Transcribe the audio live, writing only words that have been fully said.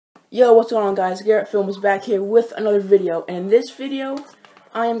Yo, what's going on, guys? Garrett Film is back here with another video, and in this video,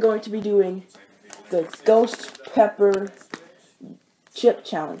 I am going to be doing the Ghost Pepper Chip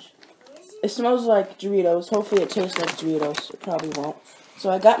Challenge. It smells like Doritos. Hopefully it tastes like Doritos. It probably won't. So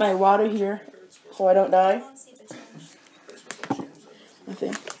I got my water here, so I don't die. I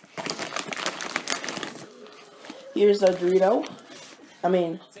think. Here's a Dorito. I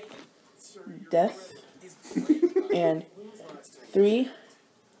mean, death. And 3,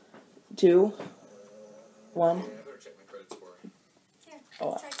 2, 1.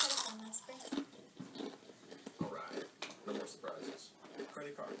 Oh.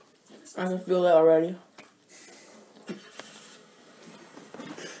 I can feel it already.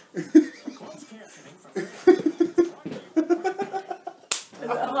 Is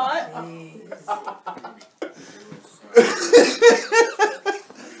it hot?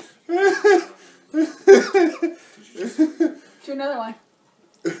 Do another one.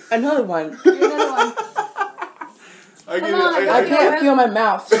 Another one. Do another one. I can't feel my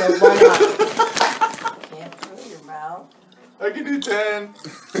mouth, so why not? Can't feel your mouth. I can do 10.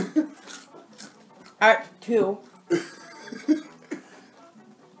 Alright, 2. Ew.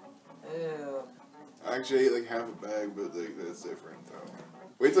 I actually ate like half a bag, but like that's different though.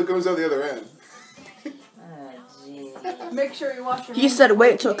 Wait till it comes out the other end. Oh, gee. Make sure you wash your He hands. said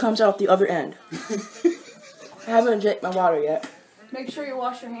wait till it comes out the other end. I haven't drank my water yet. Make sure you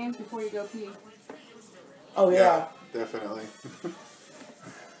wash your hands before you go pee. Oh yeah. Definitely.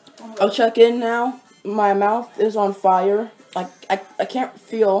 I'll check in now. My mouth is on fire. Like I can't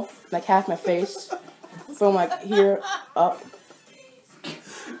feel like half my face from like here up.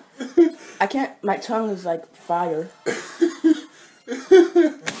 I can't. My tongue is like fire.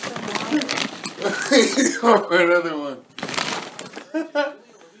 Another one.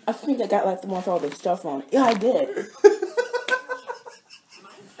 I think I got like the one with all this stuff on it. Yeah, I did.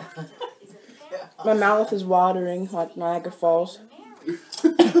 My mouth is watering like Niagara Falls. Is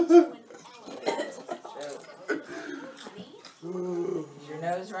your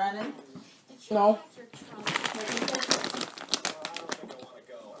nose running? No.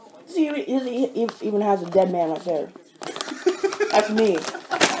 See, it even has a dead man right there. That's me.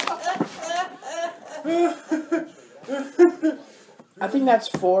 I think that's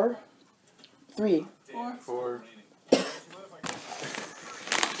 4. 3. 4.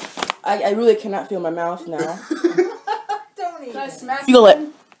 I really cannot feel my mouth now. Don't eat Can I it. smack Feel it.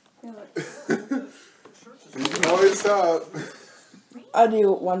 Feel it. You can always stop. I'll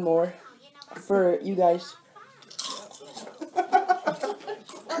do one more for you guys.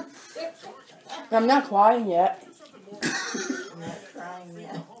 I'm not crying yet. I'm not crying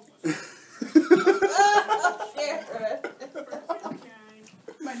yet.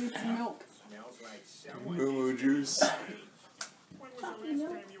 Might need some milk. Moo moo juice.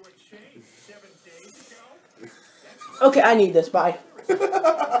 Okay, I need this. Bye.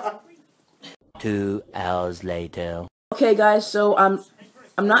 2 hours later. Okay, guys. So I'm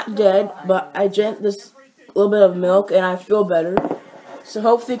not dead, but I drank this little bit of milk and I feel better. So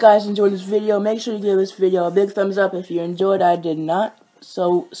hopefully you guys enjoyed this video. Make sure you give this video a big thumbs up if you enjoyed. I did not.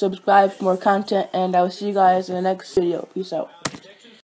 So subscribe for more content, and I will see you guys in the next video. Peace out.